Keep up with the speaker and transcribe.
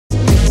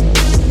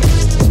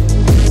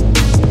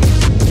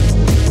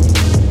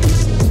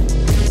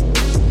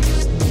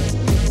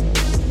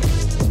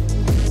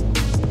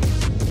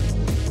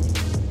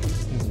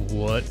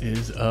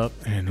up,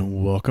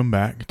 and welcome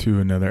back to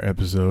another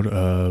episode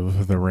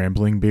of The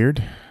Rambling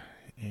Beard.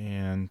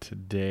 And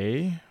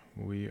today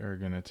we are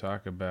going to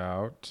talk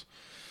about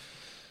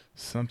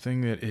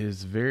something that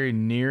is very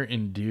near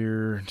and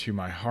dear to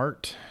my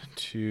heart,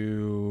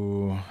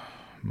 to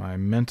my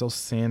mental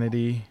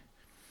sanity,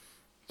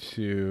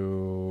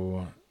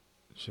 to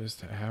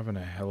just having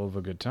a hell of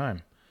a good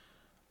time.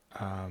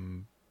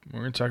 We're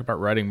going to talk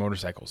about riding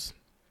motorcycles.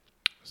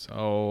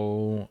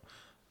 So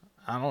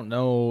I don't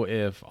know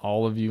if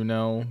all of you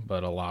know,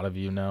 but a lot of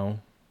you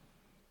know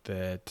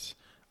that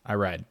I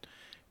ride.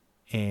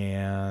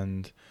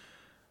 And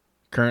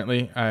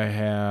currently I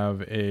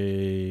have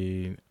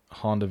a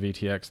Honda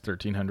VTX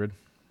 1300.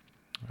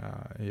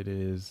 It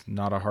is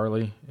not a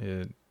Harley.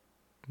 It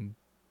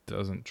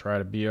doesn't try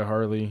to be a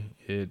Harley.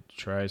 It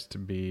tries to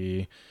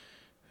be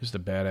just a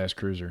badass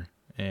cruiser.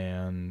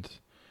 And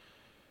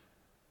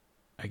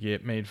I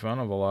get made fun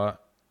of a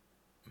lot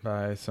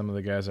by some of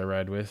the guys I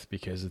ride with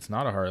because it's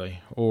not a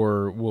Harley,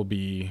 or will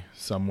be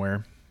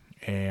somewhere,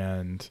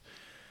 and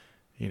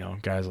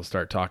guys will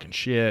start talking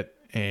shit,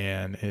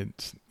 and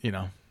it's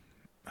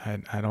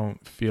I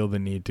don't feel the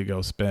need to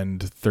go spend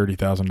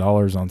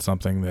 $30,000 on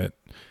something that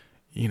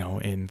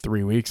in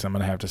 3 weeks I'm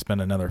gonna have to spend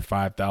another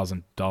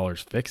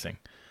 $5,000 fixing.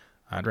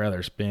 I'd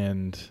rather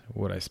spend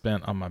what I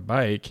spent on my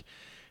bike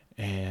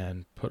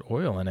and put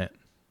oil in it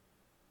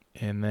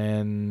and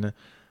then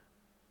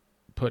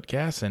put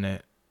gas in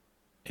it,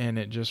 and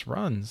it just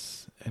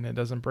runs, and it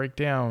doesn't break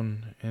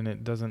down, and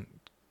it doesn't,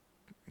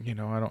 I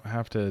don't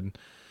have to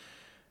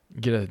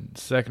get a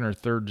second or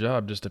third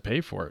job just to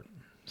pay for it.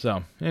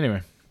 So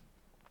anyway,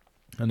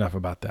 enough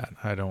about that.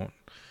 I'm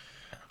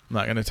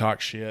not going to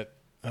talk shit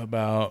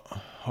about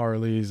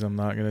Harleys. I'm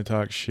not going to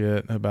talk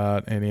shit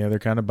about any other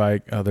kind of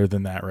bike other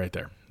than that right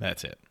there.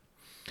 That's it.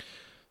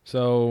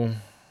 So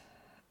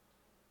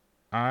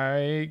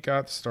I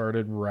got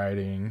started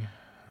riding,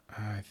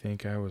 I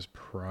think I was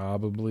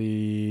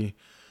probably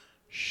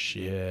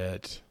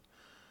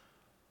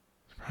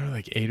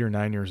like 8 or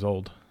 9 years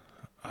old.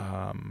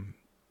 I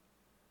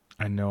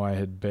know I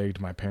had begged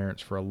my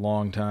parents for a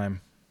long time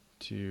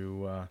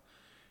to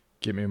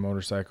get me a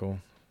motorcycle.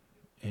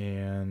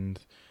 And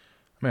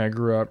I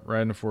grew up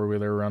riding a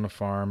four-wheeler around the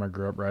farm. I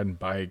grew up riding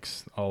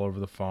bikes all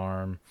over the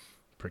farm,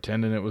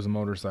 pretending it was a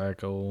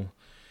motorcycle.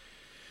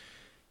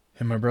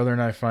 And my brother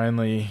and I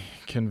finally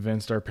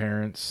convinced our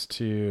parents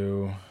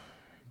to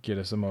get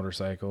us a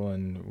motorcycle,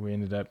 and we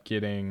ended up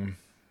getting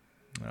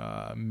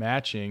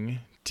matching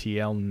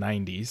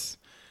TL90s,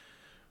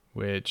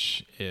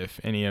 which, if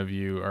any of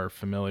you are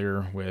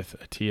familiar with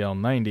a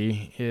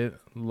TL90, it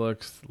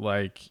looks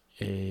like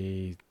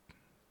a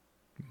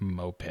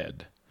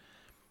moped.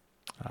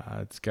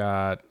 It's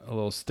got a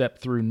little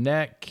step-through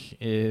neck.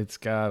 It's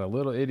got a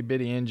little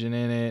itty-bitty engine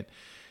in it.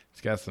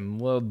 It's got some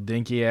little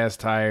dinky-ass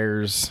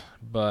tires,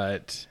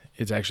 but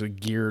it's actually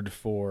geared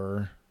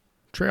for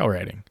trail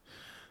riding.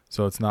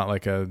 So it's not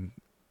like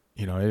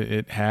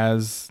it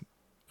has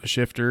a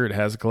shifter, it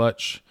has a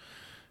clutch.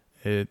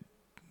 It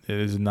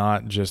is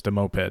not just a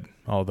moped,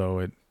 although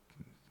it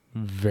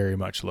very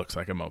much looks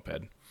like a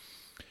moped.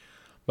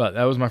 But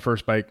that was my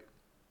first bike.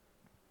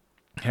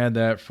 Had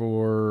that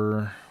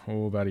for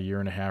about a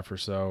year and a half or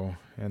so,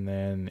 and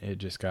then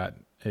it got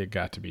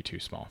to be too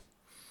small.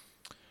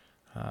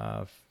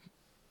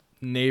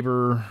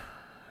 Neighbor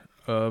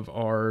of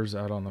ours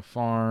out on the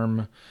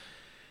farm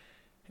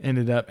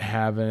ended up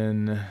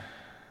having,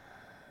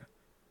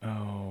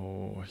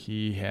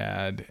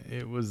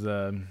 it was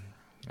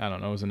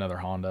another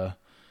Honda.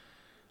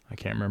 I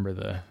can't remember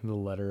the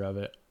letter of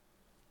it,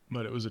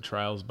 but it was a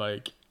trials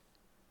bike,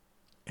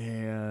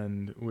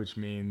 and which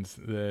means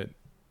that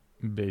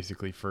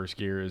basically first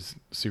gear is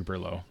super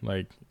low.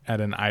 Like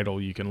at an idle,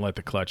 you can let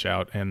the clutch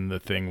out and the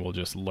thing will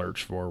just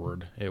lurch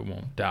forward. It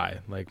won't die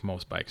like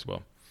most bikes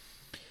will.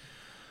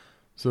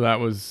 So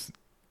that was,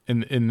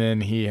 and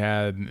then he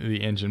had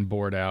the engine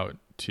bored out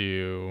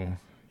to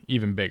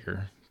even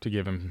bigger to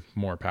give him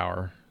more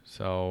power.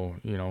 So,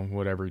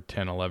 what every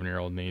 10,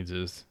 11-year-old needs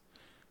is,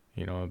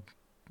 a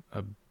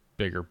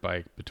bigger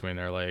bike between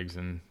their legs,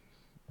 and,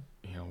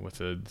 with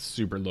a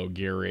super low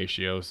gear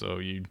ratio. So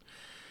as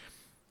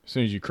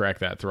soon as you crack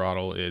that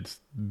throttle,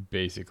 it's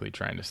basically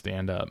trying to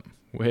stand up,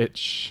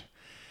 which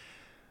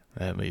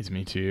that leads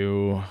me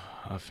to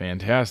a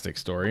fantastic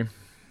story.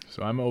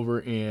 So I'm over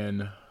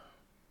in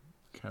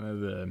kind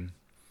of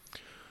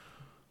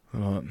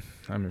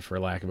for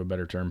lack of a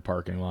better term,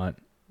 parking lot.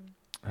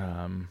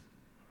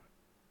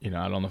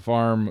 Out on the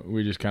farm,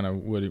 we just kind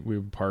of we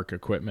would park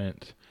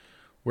equipment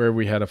where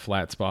we had a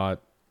flat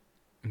spot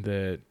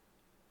that,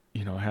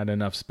 had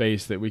enough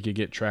space that we could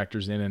get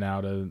tractors in and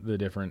out of the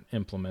different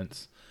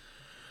implements.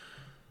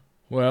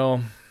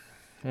 Well,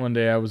 one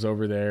day I was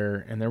over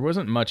there and there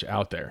wasn't much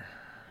out there.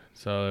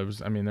 So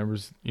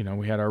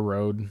we had our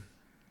road, and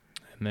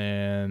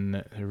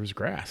then there was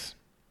grass.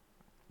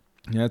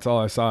 And that's all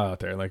I saw out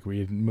there. Like, we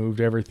had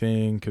moved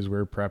everything because we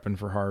were prepping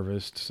for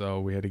harvest. So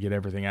we had to get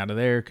everything out of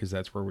there because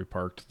that's where we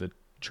parked the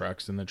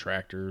trucks and the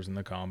tractors and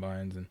the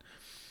combines. And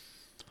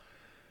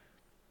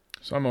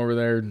So I'm over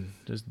there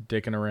just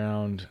dicking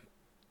around,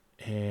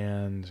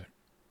 and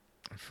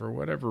for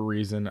whatever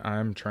reason,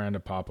 I'm trying to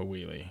pop a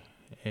wheelie.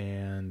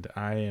 And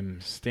I am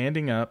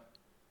standing up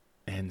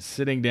and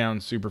sitting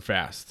down super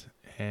fast.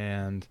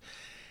 And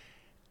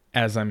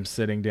as I'm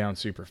sitting down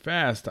super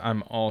fast,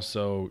 I'm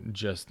also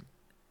just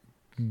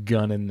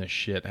gunning the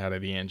shit out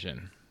of the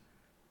engine.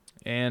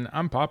 And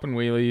I'm popping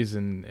wheelies,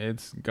 and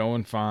it's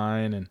going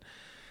fine. And,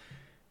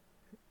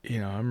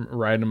 I'm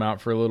riding them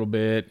out for a little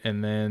bit.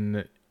 And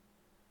then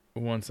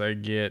once I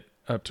get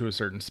up to a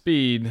certain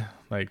speed,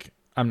 like,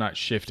 I'm not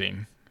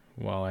shifting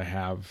while I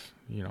have,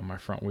 my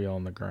front wheel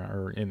in the ground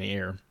or in the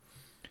air.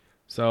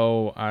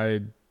 So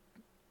I,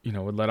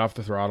 would let off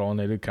the throttle,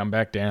 and it would come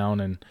back down,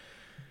 and,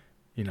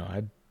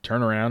 I'd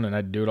turn around and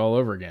I'd do it all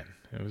over again.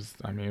 It was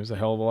a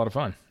hell of a lot of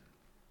fun.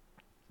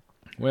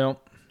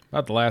 Well,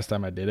 about the last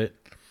time I did it,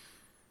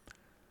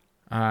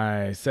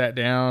 I sat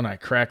down, I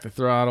cracked the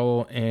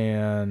throttle,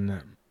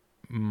 and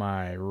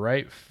my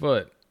right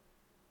foot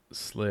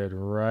slid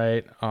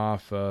right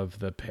off of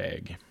the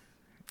peg.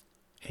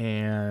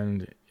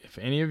 And if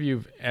any of you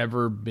have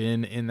ever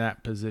been in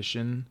that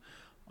position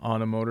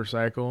on a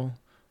motorcycle,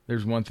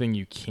 there's one thing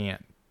you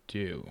can't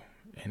do,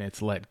 and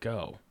it's let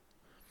go.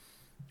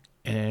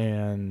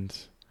 And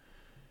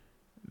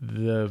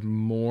the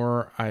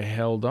more I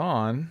held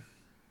on,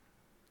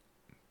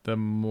 the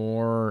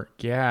more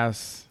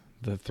gas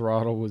the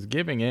throttle was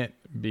giving it,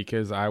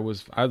 because I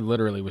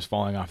literally was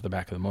falling off the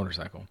back of the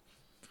motorcycle.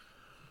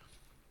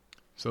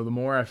 So the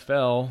more I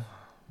fell,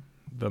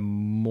 the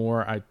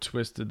more I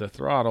twisted the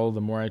throttle.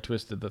 The more I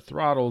twisted the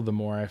throttle, the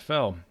more I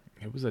fell.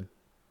 It was a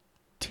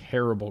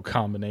terrible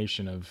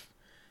combination of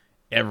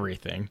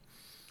everything.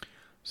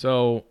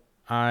 So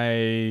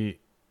I'm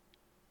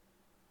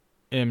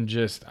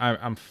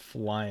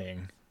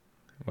flying.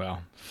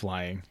 Well,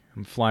 flying.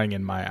 I'm flying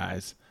in my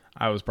eyes.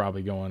 I was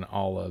probably going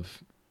all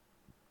of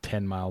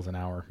 10 miles an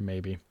hour,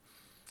 maybe.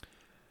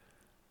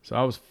 So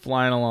I was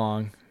flying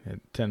along at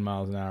 10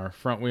 miles an hour,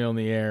 front wheel in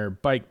the air,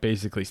 bike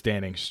basically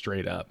standing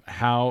straight up.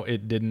 How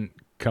it didn't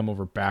come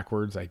over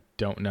backwards, I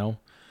don't know.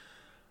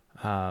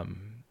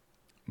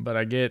 But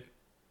I get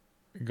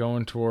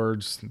going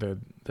towards the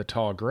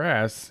tall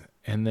grass,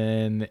 and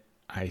then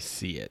I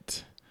see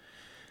it.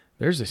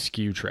 There's a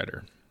skew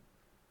treader.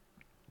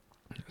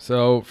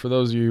 So for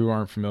those of you who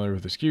aren't familiar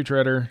with a skew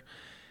treader,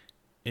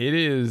 it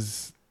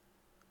is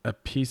a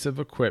piece of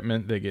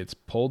equipment that gets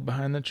pulled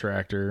behind the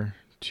tractor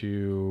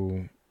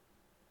to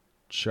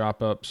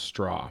chop up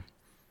straw.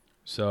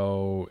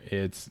 So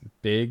it's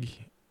big.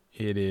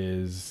 It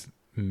is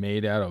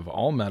made out of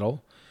all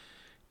metal,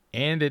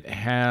 and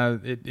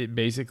it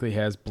basically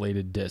has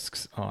bladed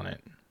discs on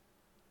it.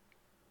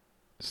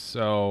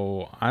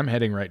 So I'm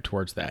heading right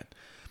towards that.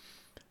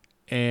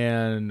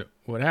 And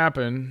what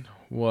happened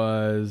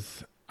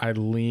was I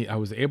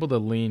was able to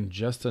lean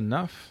just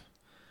enough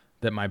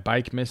that my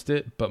bike missed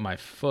it, but my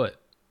foot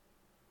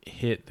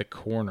hit the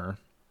corner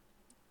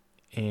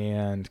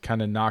and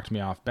kind of knocked me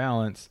off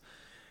balance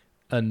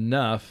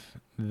enough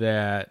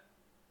that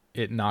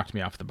it knocked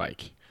me off the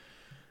bike.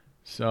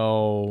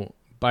 So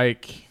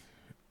bike,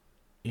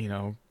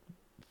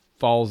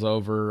 falls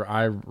over.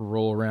 I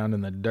roll around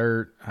in the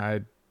dirt.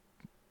 I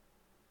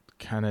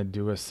kind of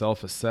do a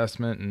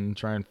self-assessment and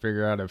try and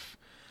figure out if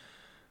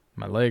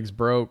my legs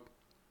broke.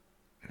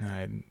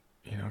 I,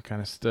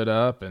 kind of stood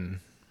up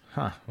and,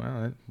 that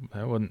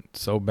wasn't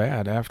so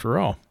bad after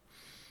all.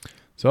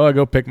 So I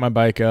go pick my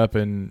bike up,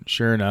 and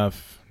sure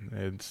enough,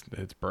 it's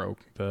broke.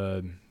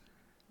 I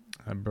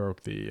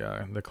broke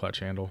the clutch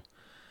handle,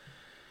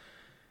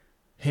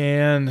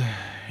 and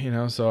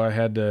so I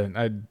had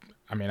to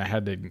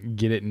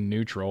get it in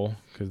neutral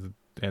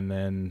and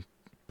then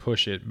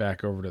push it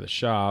back over to the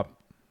shop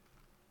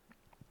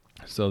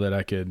so that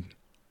I could,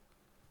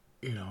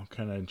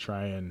 kind of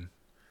try and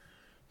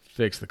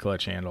fix the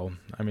clutch handle.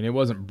 I mean, it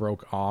wasn't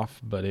broke off,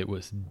 but it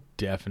was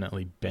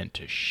definitely bent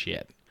to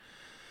shit.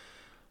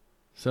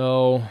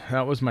 So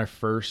that was my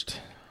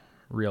first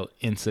real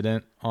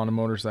incident on a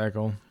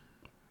motorcycle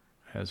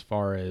as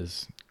far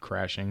as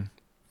crashing.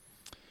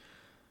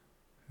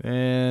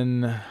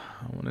 Then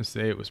I want to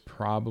say it was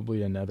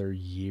probably another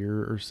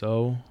year or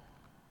so,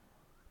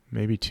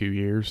 maybe 2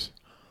 years.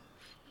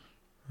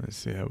 Let's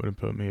see, that would have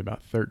put me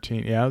about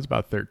 13. Yeah, I was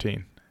about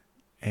 13.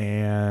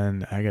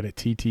 And I got a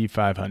TT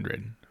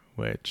 500,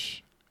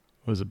 which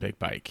was a big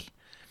bike.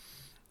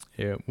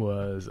 It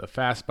was a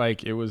fast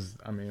bike. It was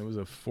a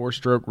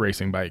 4-stroke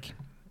racing bike.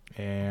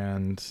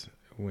 And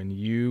when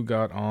you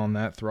got on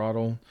that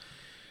throttle,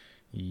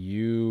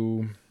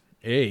 you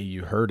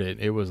heard it.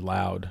 It was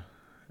loud.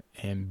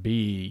 And B,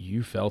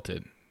 you felt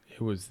it.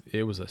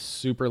 It was a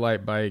super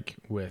light bike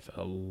with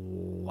a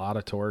lot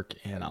of torque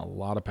and a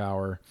lot of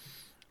power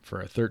for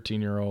a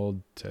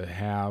 13-year-old to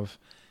have.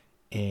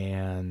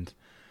 And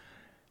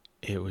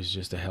it was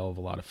just a hell of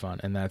a lot of fun.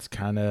 And I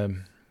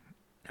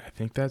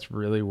think that's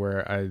really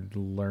where I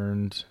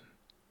learned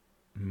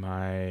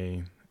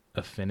my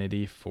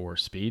affinity for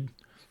speed,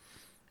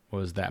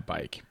 was that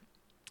bike.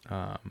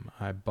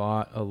 I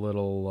bought a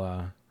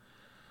little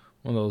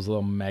one of those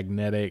little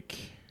magnetic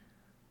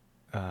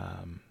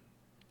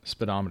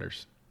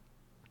speedometers.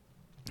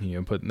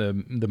 Put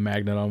the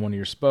magnet on one of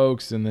your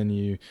spokes, and then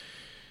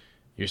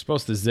you're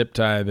supposed to zip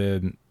tie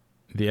the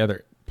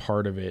other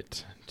part of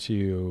it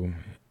to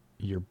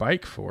your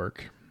bike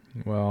fork.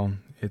 Well,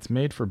 it's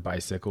made for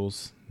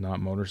bicycles, not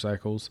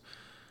motorcycles.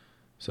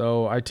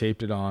 So I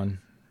taped it on,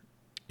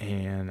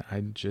 and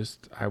I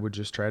would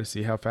just try to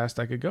see how fast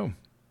I could go.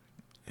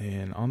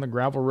 And on the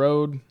gravel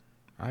road,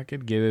 I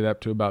could get it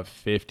up to about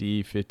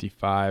 50,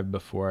 55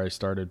 before I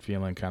started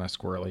feeling kind of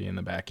squirrely in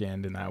the back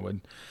end, and I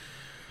would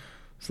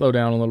slow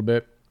down a little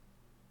bit.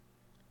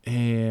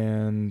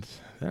 And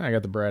then I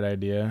got the bright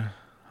idea,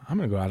 I'm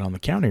going to go out on the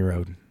county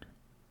road.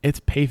 It's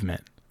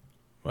pavement.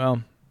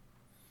 Well,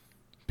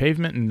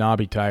 pavement and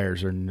knobby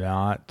tires are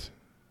not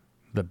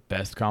the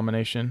best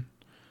combination.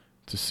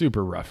 It's a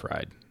super rough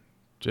ride.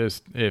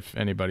 Just if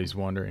anybody's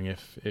wondering,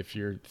 if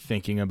you're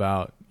thinking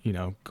about,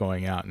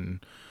 going out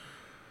and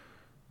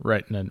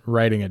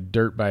riding a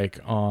dirt bike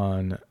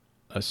on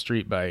a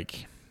street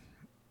bike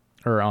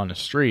or on a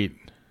street,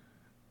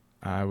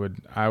 I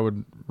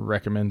would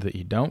recommend that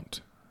you don't.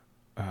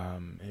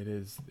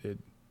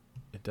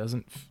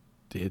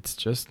 It's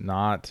just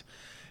not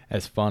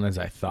as fun as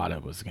I thought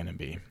it was going to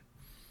be.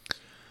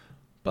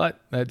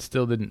 But that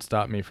still didn't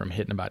stop me from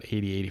hitting about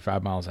 80,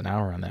 85 miles an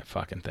hour on that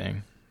fucking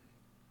thing.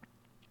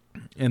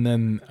 And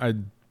then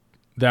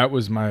that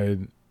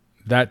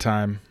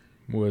time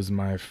was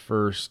my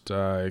first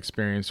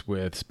experience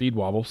with speed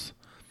wobbles,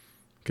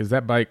 because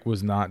that bike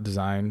was not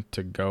designed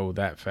to go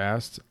that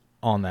fast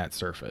on that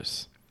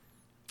surface.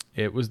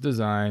 It was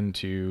designed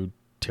to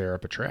tear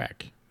up a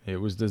track. It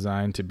was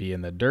designed to be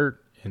in the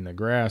dirt, in the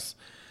grass.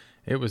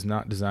 It was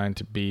not designed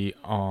to be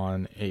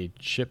on a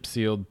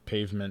chip-sealed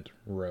pavement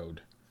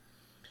road.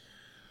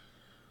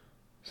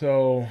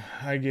 So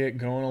I get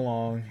going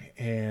along,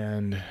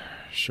 and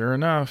sure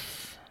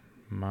enough,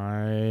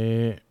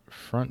 my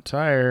front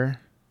tire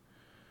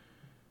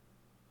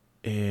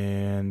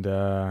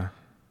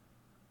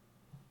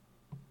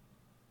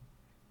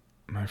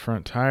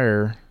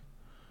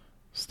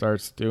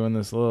starts doing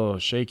this little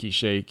shaky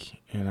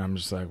shake, and I'm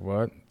just like,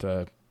 what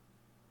the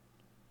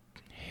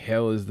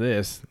hell is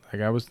this?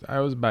 Like I was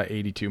about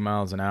 82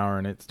 miles an hour,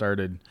 and it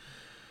started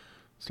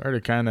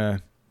kind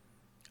of,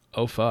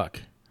 oh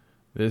fuck,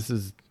 this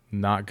is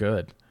not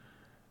good.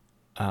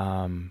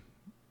 I'm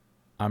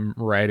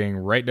riding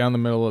right down the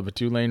middle of a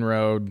 2-lane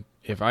road.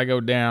 If I go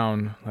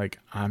down, like,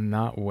 I'm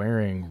not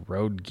wearing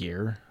road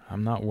gear.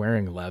 I'm not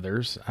wearing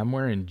leathers. I'm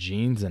wearing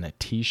jeans and a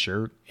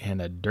t-shirt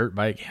and a dirt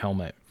bike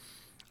helmet.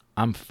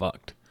 I'm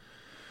fucked.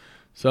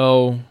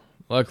 So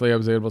luckily I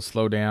was able to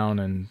slow down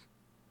and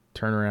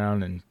turn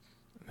around, and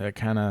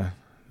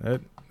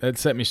that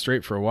set me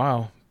straight for a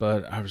while.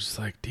 But I was just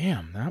like,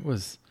 damn, that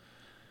was,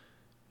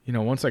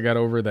 once I got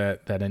over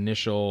that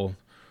initial,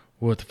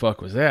 what the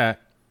fuck was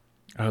that?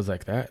 I was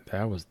like, that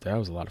was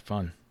a lot of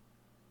fun.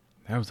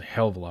 That was a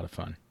hell of a lot of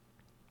fun.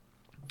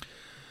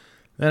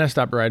 Then I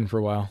stopped riding for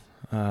a while.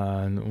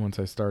 And once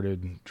I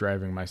started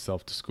driving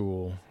myself to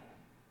school,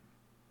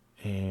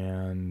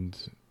 and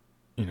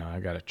I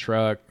got a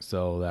truck,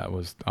 so that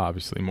was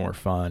obviously more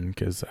fun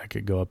because I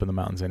could go up in the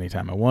mountains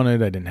anytime I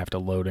wanted. I didn't have to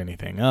load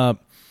anything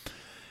up.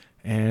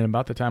 And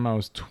about the time I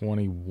was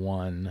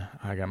 21,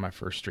 I got my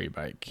first street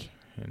bike,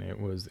 and it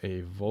was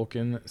a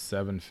Vulcan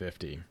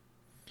 750.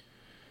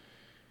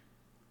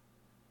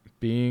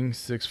 Being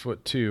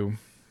 6'2"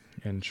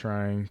 and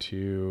trying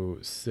to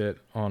sit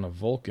on a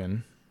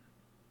Vulcan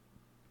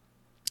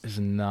is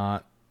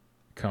not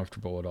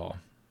comfortable at all.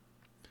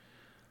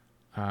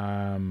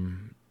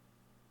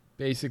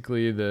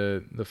 Basically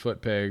the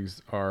foot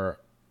pegs are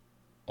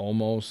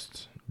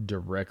almost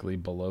directly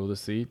below the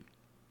seat.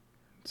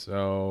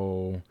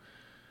 So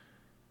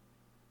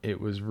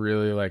it was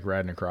really like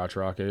riding a crotch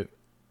rocket,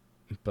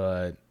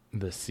 but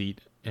the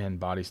seat and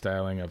body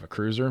styling of a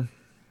cruiser.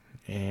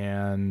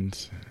 And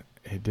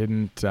it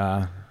didn't,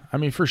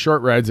 for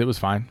short rides, it was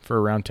fine. For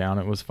around town,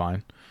 it was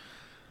fine.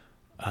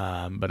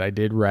 But I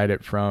did ride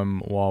it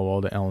from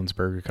Walla to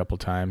Ellensburg a couple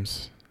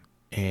times,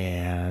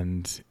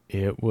 and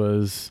I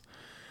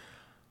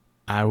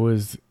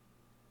was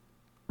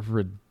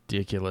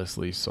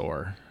ridiculously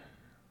sore.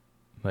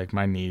 Like,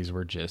 my knees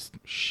were just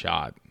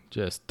shot,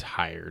 just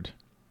tired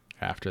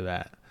after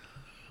that.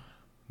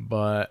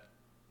 But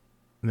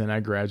then I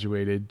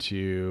graduated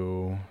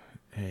to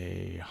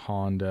a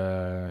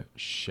Honda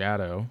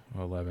Shadow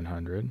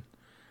 1100,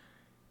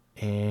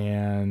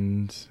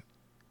 and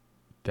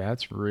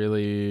that's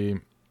really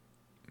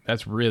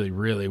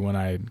when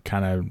I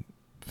kind of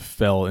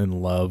fell in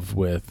love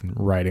with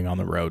riding on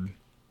the road.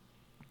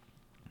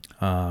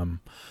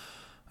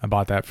 I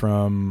bought that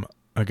from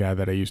a guy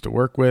that I used to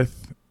work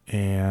with,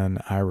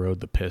 and I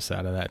rode the piss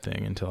out of that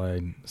thing until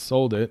I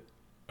sold it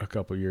a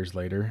couple years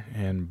later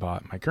and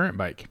bought my current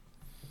bike.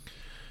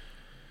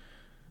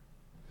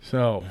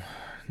 So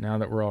now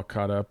that we're all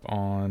caught up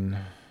on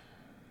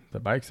the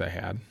bikes I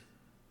had,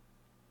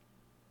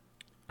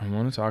 I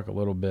want to talk a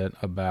little bit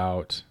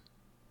about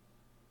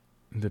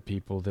the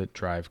people that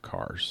drive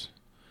cars.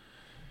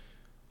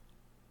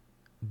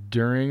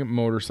 during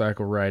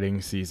motorcycle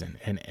riding season,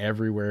 and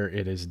everywhere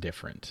it is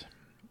different.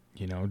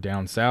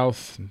 Down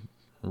south,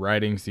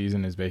 riding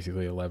season is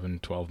basically 11,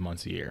 12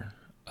 months a year.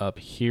 Up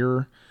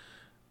here,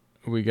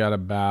 we got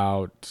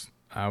about,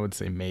 I would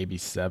say, maybe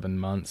 7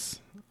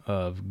 months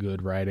of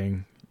good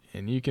riding.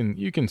 And you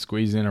can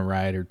squeeze in a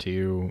ride or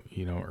two,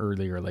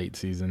 early or late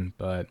season,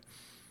 but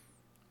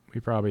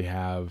we probably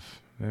have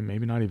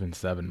maybe not even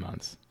 7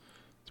 months.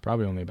 It's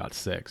probably only about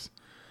 6.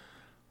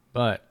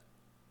 But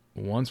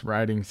once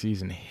riding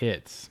season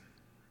hits,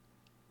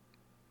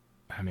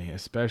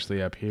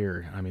 especially up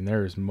here,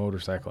 there's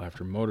motorcycle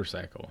after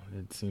motorcycle.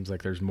 It seems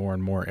like there's more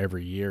and more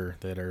every year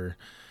that are,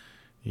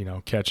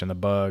 catching the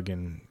bug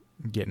and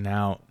getting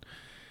out.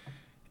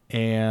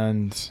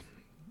 And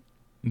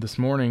this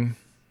morning,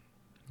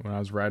 when I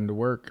was riding to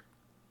work,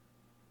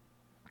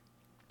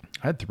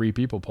 I had 3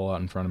 people pull out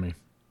in front of me.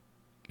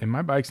 And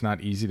my bike's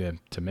not easy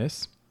to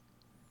miss.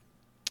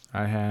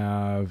 I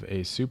have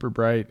a super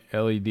bright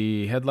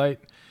LED headlight,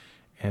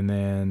 and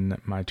then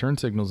my turn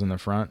signals in the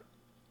front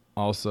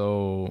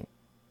also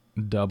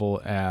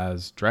double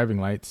as driving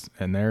lights,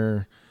 and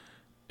they're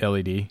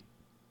LED.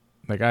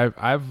 Like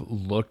I've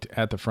looked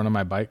at the front of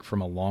my bike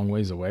from a long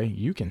ways away.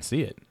 You can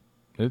see it.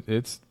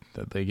 It's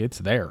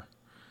there.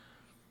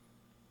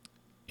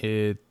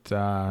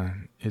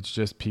 It's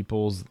just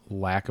people's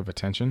lack of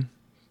attention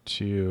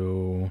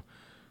to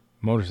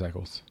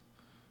motorcycles.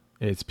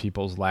 It's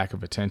people's lack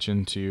of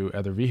attention to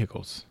other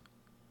vehicles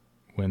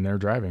when they're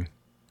driving.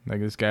 Like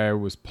this guy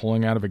was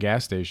pulling out of a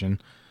gas station,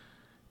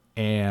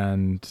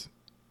 and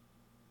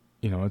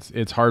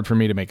it's hard for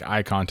me to make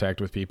eye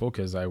contact with people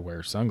because I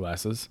wear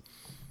sunglasses.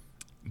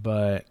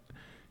 But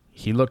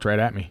he looked right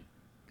at me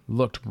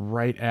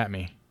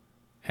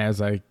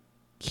as I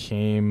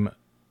came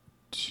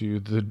to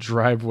the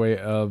driveway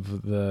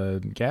of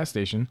the gas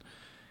station,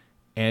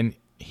 and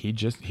he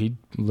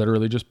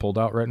literally just pulled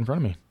out right in front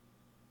of me.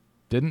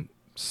 Didn't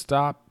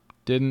stop,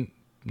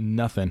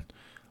 nothing.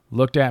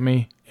 Looked at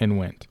me and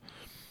went.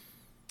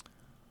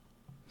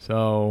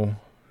 So,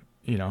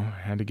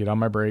 had to get on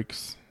my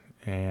brakes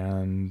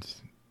and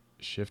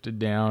shifted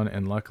down,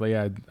 and luckily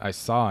I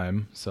saw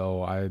him,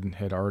 so I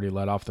had already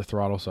let off the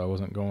throttle, so I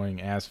wasn't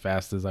going as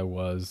fast as I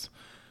was,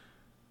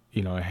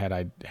 had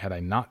I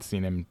not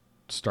seen him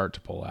start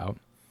to pull out.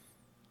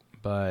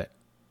 But,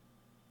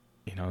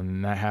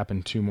 and that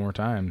happened 2 more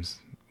times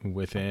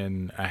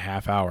within a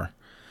half hour.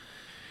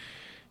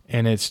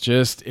 And it's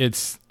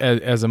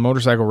as a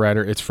motorcycle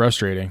rider, it's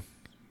frustrating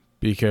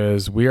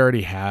because we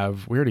already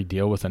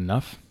deal with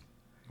enough.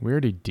 We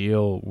already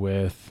deal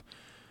with,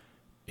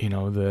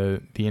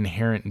 the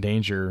inherent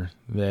danger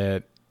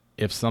that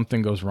if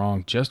something goes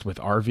wrong just with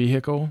our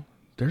vehicle,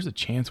 there's a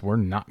chance we're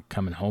not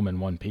coming home in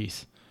one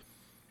piece.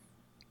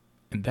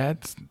 And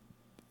that's,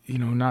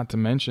 not to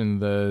mention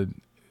the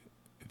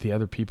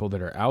other people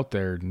that are out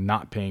there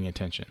not paying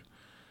attention.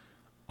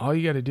 All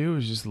you got to do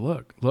is just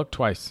look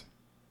twice.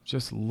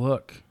 Just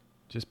look,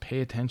 just pay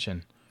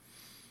attention.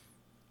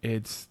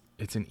 It's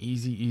an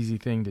easy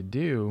thing to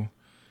do.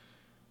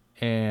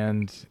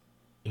 And,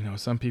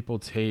 some people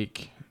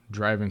take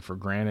driving for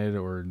granted,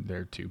 or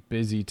they're too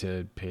busy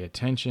to pay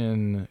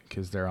attention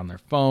because they're on their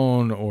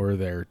phone, or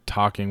they're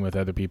talking with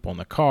other people in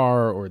the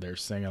car, or they're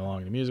singing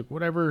along to music,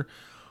 whatever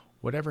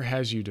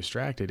has you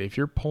distracted. If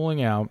you're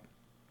pulling out,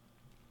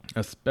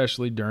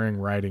 especially during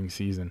riding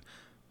season,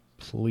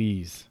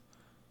 please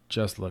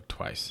just look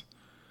twice.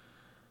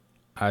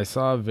 I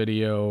saw a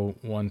video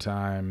one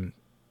time,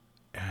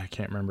 I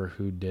can't remember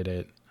who did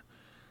it,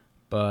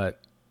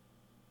 but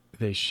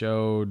they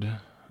showed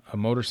a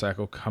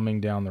motorcycle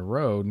coming down the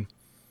road,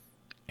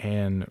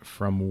 and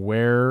from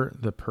where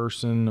the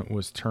person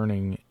was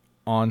turning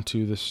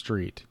onto the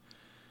street,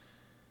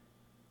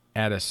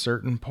 at a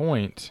certain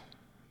point,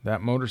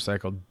 that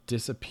motorcycle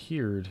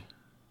disappeared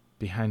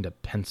behind a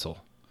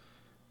pencil.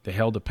 They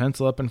held a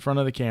pencil up in front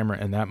of the camera,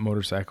 and that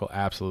motorcycle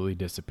absolutely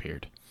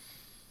disappeared.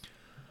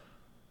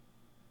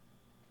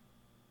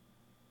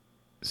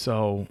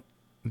 So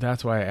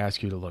that's why I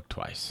ask you to look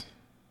twice.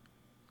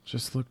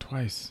 Just look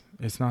twice.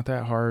 It's not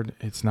that hard.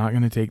 It's not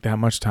going to take that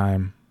much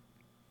time,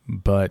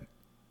 but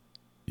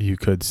you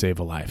could save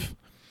a life.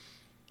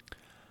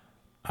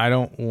 I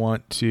don't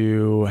want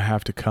to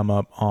have to come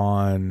up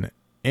on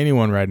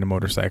anyone riding a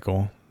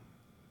motorcycle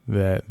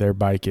that their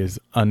bike is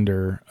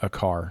under a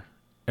car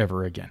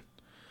ever again.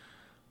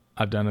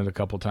 I've done it a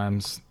couple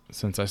times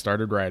since I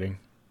started riding.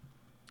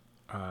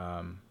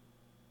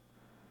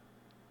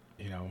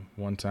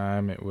 One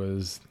time it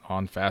was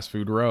on fast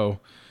food row.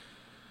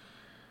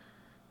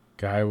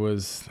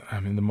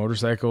 The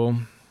motorcycle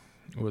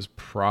was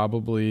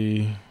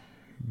probably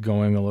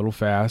going a little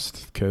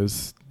fast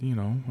because,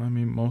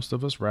 most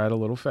of us ride a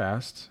little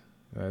fast.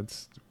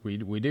 We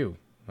do.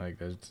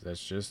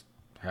 That's just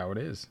how it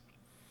is.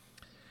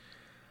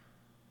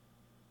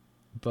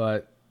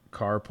 But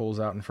car pulls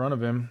out in front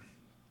of him.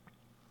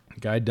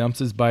 Guy dumps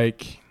his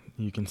bike.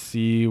 You can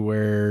see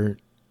where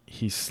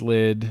he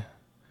slid,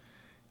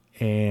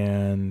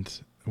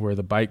 and where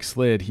the bike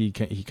slid, he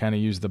kind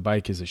of used the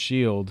bike as a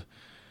shield.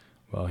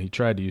 Well, he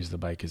tried to use the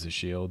bike as a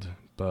shield,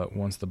 but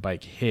once the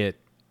bike hit,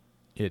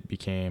 it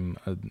became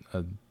a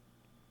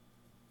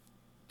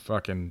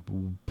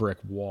fucking brick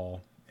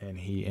wall, and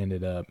he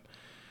ended up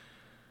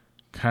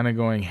kind of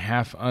going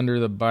half under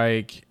the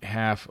bike,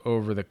 half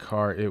over the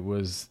car. It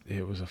was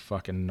a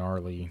fucking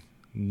gnarly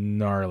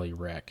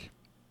wreck.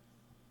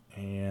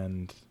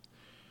 And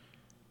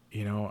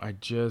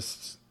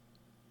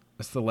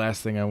that's the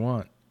last thing I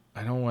want.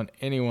 I don't want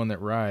anyone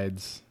that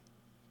rides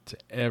to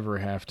ever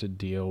have to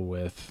deal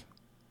with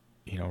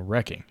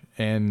wrecking.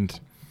 And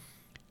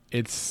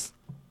it's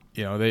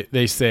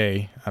they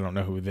say, I don't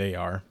know who they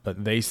are,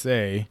 but they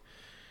say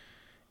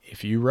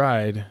if you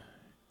ride,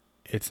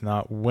 it's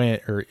not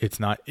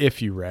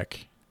if you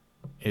wreck,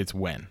 it's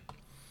when.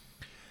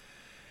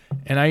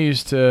 And I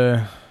used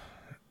to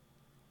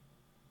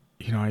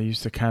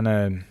kind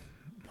of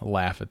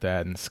laugh at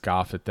that and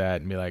scoff at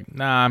that and be like,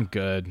 nah, I'm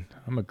good.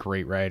 I'm a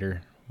great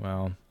rider.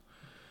 Well,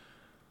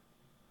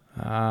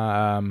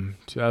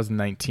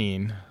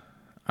 2019,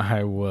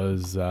 I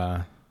was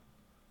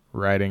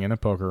riding in a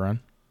poker run,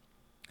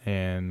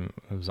 and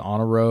I was on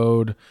a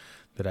road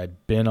that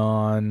I'd been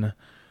on.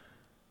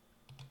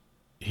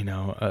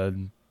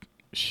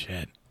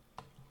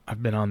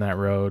 I've been on that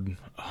road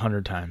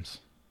 100 times.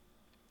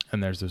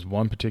 And there's this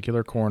one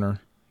particular corner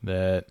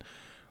that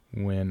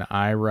when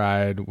I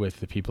ride with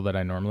the people that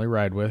I normally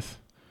ride with,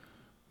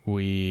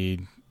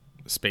 we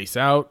space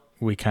out,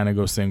 we kind of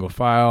go single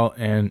file,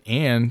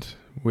 and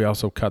we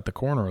also cut the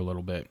corner a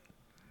little bit,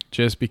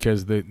 just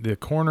because the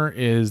corner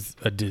is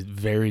a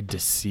very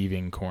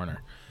deceiving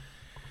corner.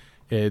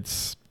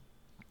 It's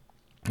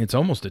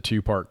almost a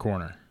two-part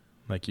corner.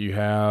 Like, you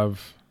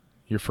have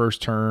your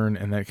first turn,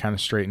 and then it kind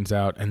of straightens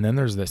out, and then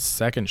there's this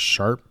second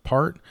sharp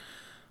part,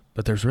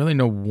 but there's really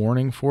no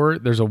warning for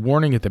it. There's a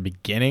warning at the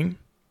beginning,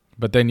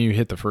 but then you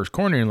hit the first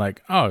corner, and you're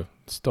like, oh,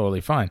 it's totally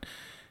fine.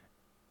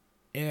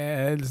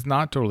 It's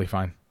not totally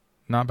fine.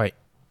 Not by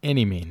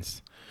any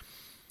means.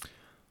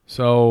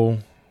 So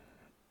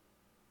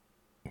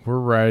we're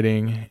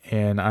riding,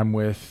 and I'm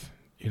with,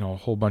 a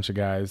whole bunch of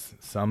guys,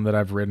 some that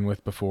I've ridden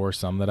with before,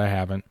 some that I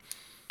haven't.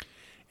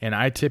 And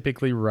I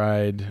typically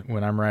ride,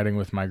 when I'm riding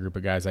with my group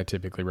of guys, I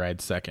typically ride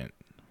second,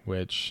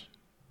 which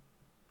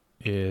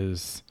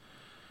is,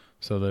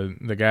 so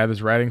the guy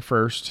that's riding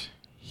first,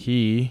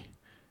 he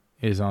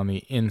is on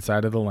the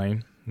inside of the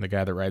lane. The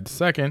guy that rides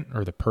second,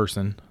 or the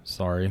person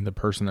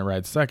that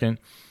rides second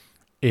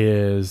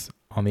is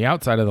on the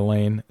outside of the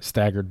lane,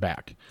 staggered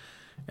back.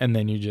 And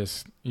then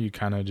you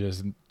kind of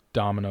just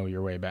domino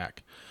your way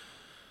back.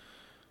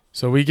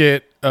 So we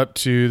get up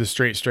to the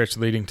straight stretch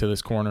leading to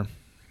this corner,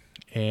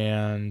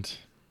 and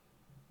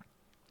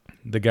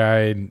the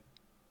guy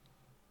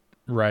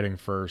riding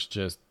first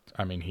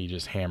he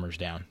just hammers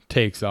down,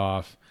 takes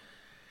off.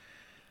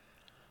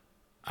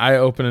 I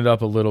open it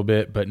up a little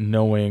bit, but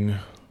knowing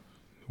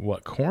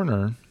what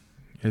corner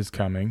is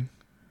coming,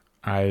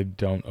 I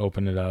don't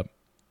open it up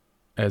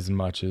as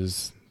much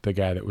as the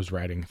guy that was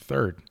riding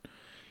third.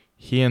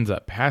 He ends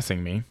up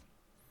passing me,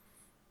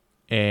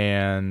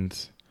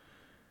 and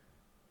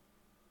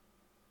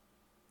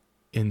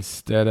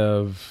instead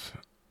of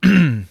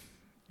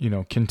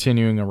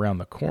continuing around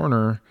the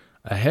corner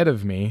ahead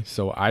of me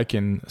so I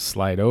can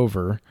slide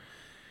over,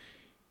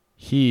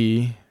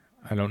 I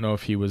don't know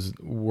if he was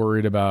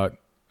worried about,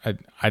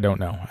 I don't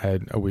know.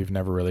 We've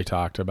never really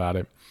talked about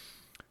it,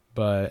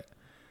 but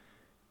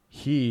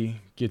he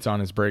gets on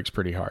his brakes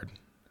pretty hard.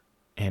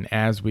 And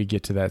as we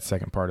get to that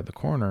second part of the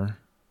corner,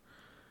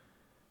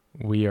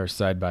 we are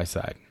side by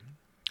side.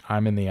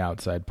 I'm in the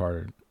outside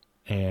part,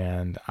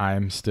 and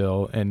I'm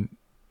still, and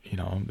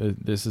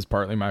this is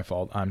partly my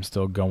fault. I'm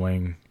still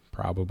going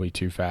probably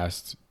too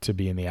fast to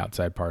be in the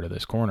outside part of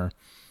this corner.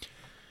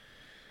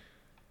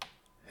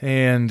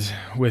 And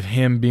with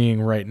him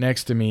being right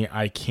next to me,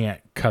 I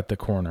can't cut the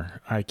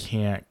corner. I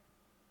can't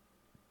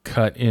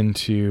cut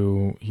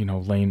into,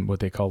 lane,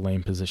 what they call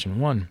lane position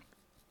 1.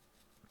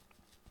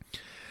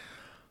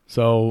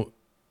 So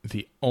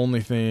the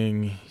only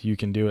thing you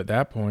can do at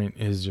that point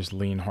is just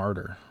lean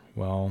harder.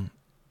 Well,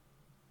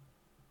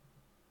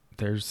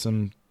 there's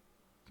some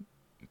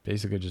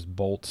basically just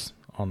bolts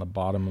on the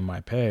bottom of my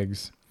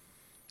pegs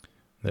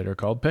that are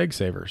called peg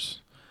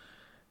savers.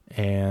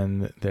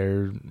 And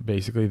they're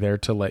basically there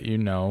to let you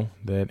know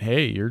that,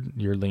 hey,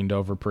 you're leaned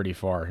over pretty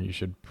far. You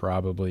should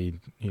probably,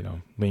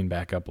 lean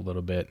back up a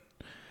little bit.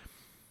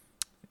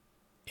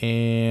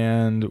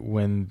 And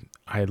when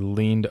I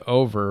leaned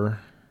over,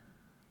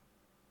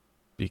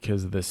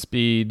 because of the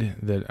speed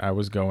that I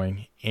was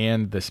going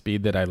and the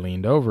speed that I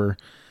leaned over,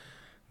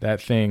 that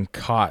thing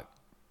caught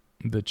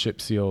the chip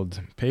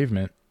sealed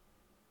pavement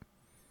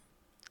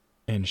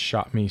and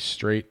shot me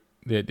straight.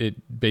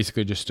 It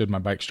basically just stood my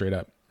bike straight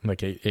up.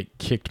 Like it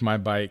kicked my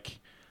bike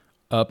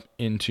up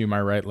into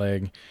my right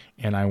leg,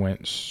 and I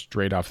went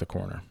straight off the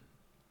corner.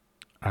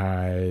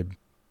 I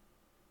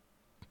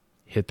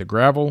hit the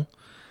gravel.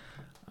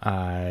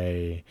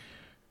 I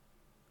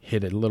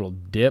hit a little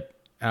dip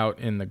out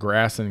in the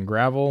grass and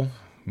gravel,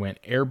 went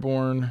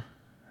airborne,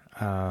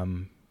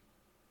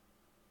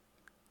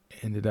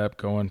 ended up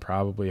going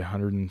probably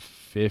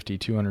 150,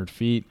 200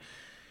 feet,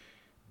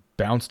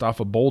 bounced off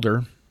a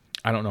boulder.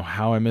 I don't know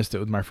how I missed it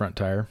with my front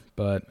tire,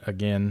 but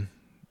again,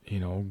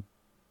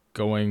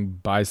 going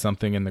by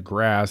something in the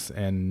grass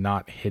and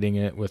not hitting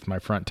it with my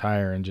front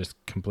tire and just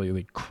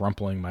completely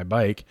crumpling my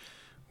bike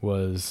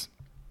was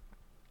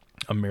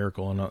a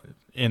miracle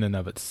in and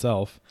of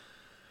itself.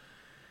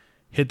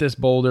 Hit this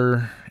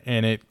boulder,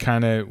 and it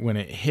kind of, when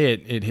it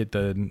hit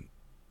the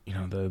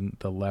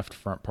left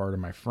front part of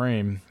my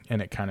frame,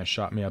 and it kind of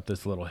shot me up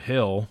this little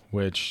hill,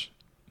 which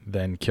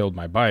then killed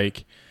my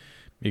bike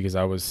because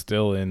I was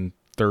still in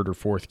third or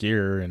fourth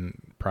gear and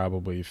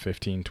probably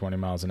 15, 20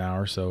 miles an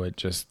hour. So it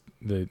just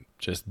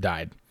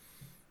died.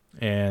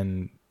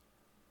 And,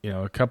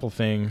 a couple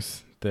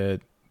things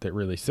that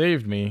really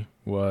saved me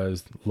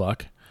was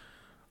luck.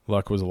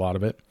 Luck was a lot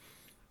of it.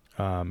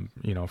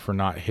 For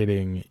not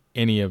hitting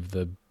any of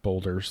the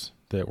boulders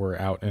that were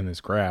out in this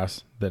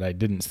grass that I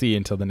didn't see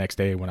until the next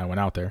day when I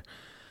went out there.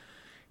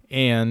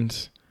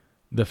 And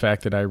the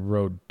fact that I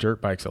rode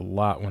dirt bikes a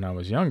lot when I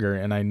was younger,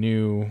 and I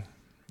knew,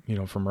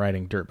 from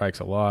riding dirt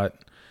bikes a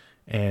lot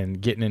and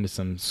getting into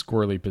some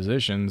squirrely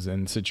positions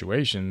and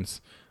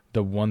situations,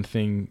 the one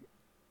thing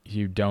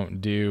you don't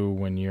do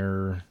when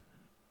you're,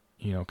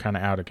 kind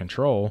of out of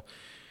control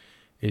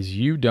is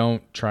you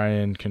don't try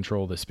and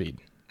control the speed.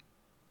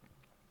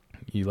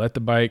 You let the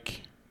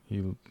bike,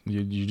 you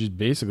just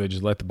basically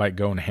just let the bike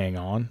go and hang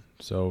on.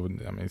 So,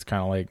 it's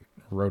kind of like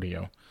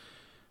rodeo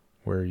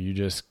where you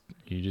just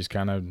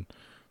kind of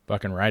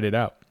fucking ride it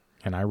out.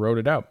 And I rode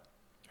it out.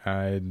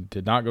 I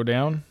did not go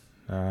down.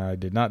 I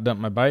did not dump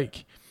my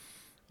bike.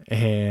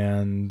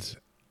 And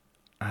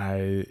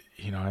I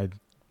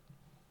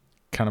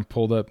kind of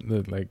pulled up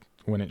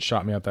when it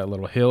shot me up that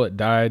little hill, it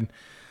died.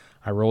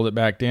 I rolled it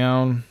back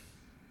down.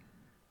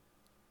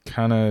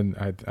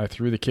 I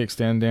threw the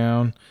kickstand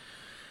down.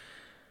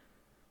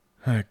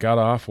 I got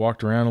off,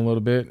 walked around a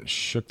little bit,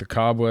 shook the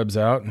cobwebs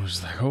out, and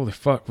was like, holy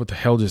fuck, what the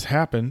hell just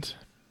happened?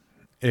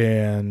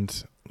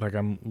 And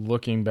I'm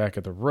looking back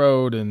at the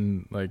road,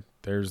 and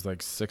there's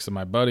 6 of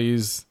my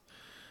buddies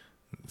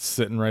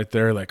sitting right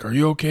there, like, are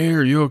you okay?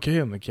 Are you okay?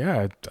 I'm like,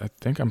 yeah, I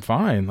think I'm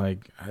fine. I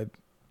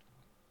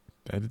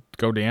did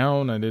go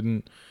down. I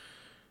didn't,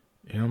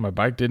 my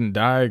bike didn't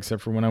die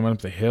except for when I went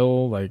up the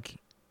hill. I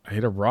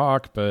hit a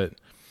rock, but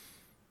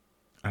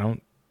I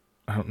don't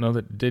know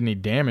that it did any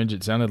damage.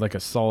 It sounded like a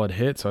solid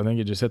hit, so I think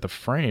it just hit the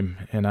frame.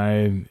 And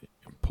I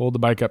pulled the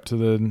bike up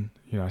to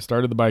I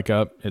started the bike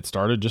up. It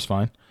started just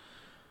fine.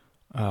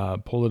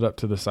 Pulled it up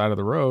to the side of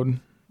the road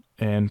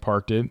and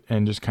parked it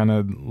and just kind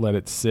of let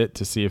it sit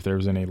to see if there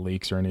was any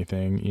leaks or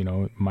anything.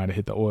 It might have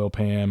hit the oil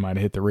pan, might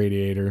have hit the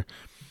radiator,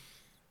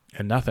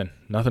 and nothing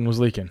was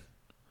leaking.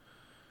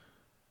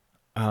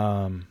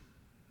 And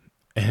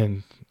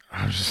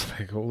I was just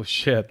like, holy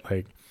shit,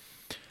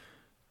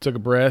 took a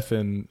breath,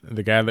 and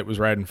the guy that was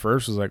riding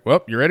first was like,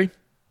 well, you ready?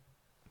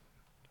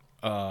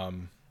 I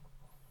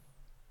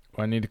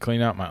need to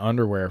clean out my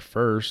underwear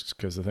first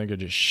because I think I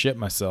just shit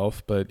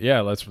myself. But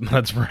yeah, let's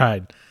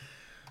ride.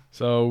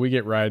 So we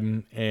get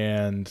riding,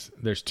 and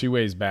there's 2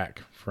 ways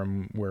back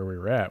from where we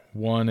were at.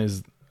 One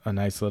is a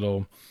nice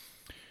little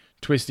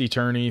twisty,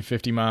 turny,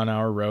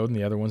 50-mile-an-hour road, and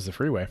the other one's the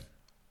freeway.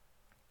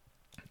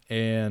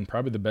 And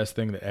probably the best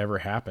thing that ever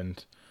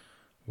happened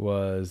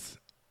was,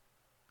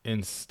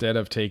 instead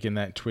of taking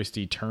that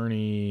twisty,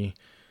 turny,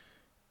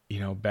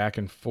 back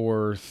and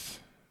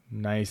forth,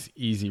 nice,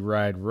 easy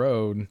ride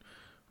road,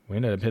 we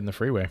ended up hitting the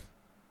freeway.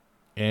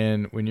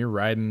 And when you're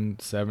riding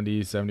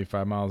 70,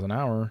 75 miles an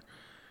hour,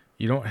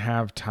 you don't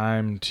have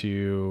time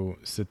to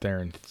sit there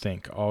and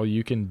think. All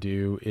you can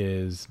do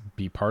is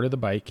be part of the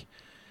bike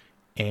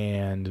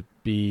and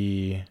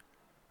be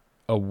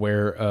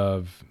aware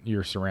of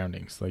your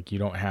surroundings. You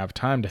don't have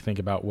time to think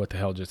about what the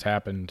hell just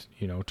happened,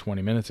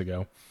 20 minutes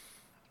ago.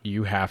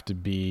 You have to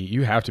be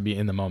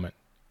in the moment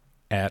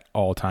at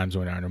all times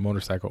when you're on a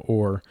motorcycle,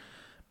 or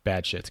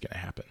bad shit's going to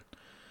happen.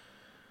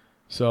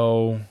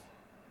 So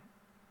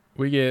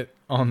we get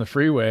on the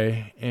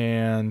freeway,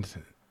 and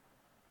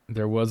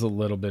there was a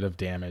little bit of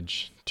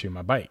damage to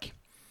my bike.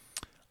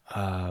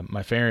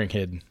 My fairing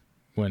hid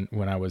when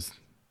I was,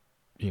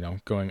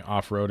 going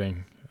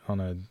off-roading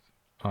on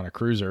a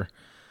cruiser.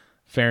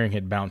 Fairing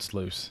had bounced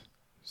loose.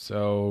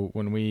 So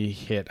when we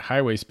hit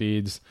highway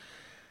speeds,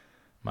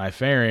 my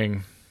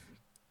fairing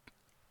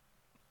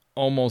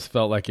almost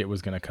felt like it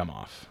was going to come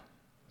off.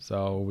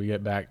 So we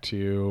get back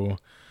to,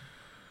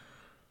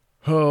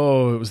 it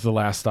was the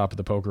last stop of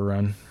the poker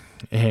run.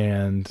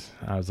 And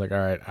I was like, all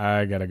right,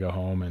 I got to go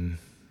home, and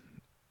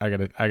I got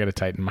to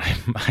tighten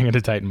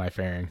my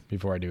fairing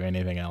before I do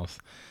anything else.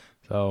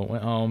 So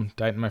went home,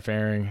 tightened my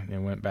fairing,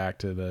 and went back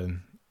to the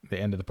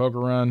end of the poker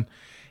run.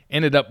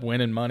 Ended up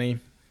winning money.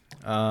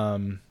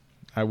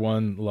 I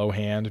won low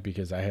hand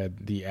because I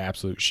had the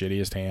absolute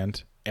shittiest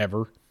hand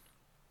ever.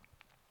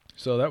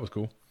 So that was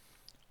cool.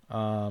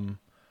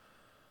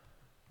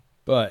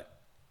 But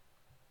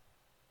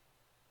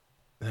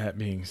that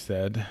being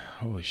said,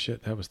 holy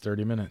shit, that was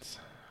 30 minutes.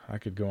 I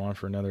could go on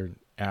for another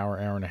hour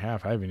and a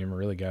half. I haven't even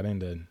really got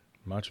into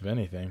much of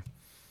anything.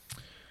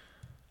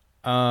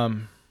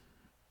 So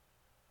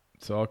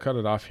I'll cut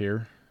it off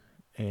here,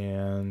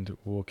 and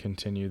we'll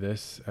continue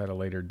this at a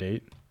later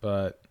date.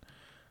 But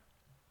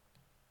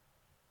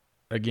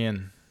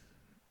again,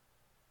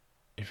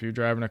 if you're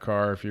driving a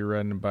car, if you're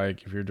riding a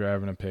bike, if you're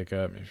driving a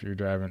pickup, if you're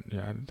driving,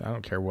 I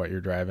don't care what you're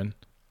driving,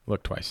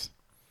 look twice.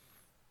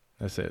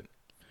 That's it.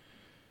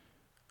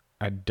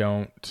 I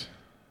don't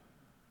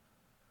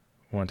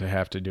want to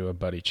have to do a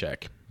buddy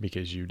check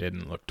because you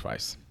didn't look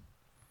twice.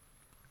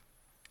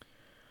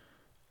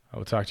 I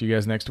will talk to you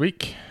guys next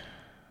week,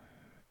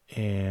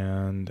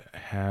 and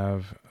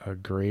have a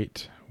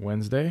great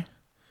Wednesday.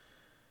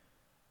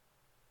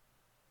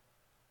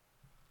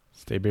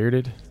 Stay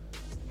bearded,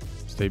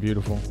 stay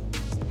beautiful,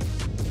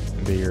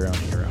 and be your own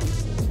hero.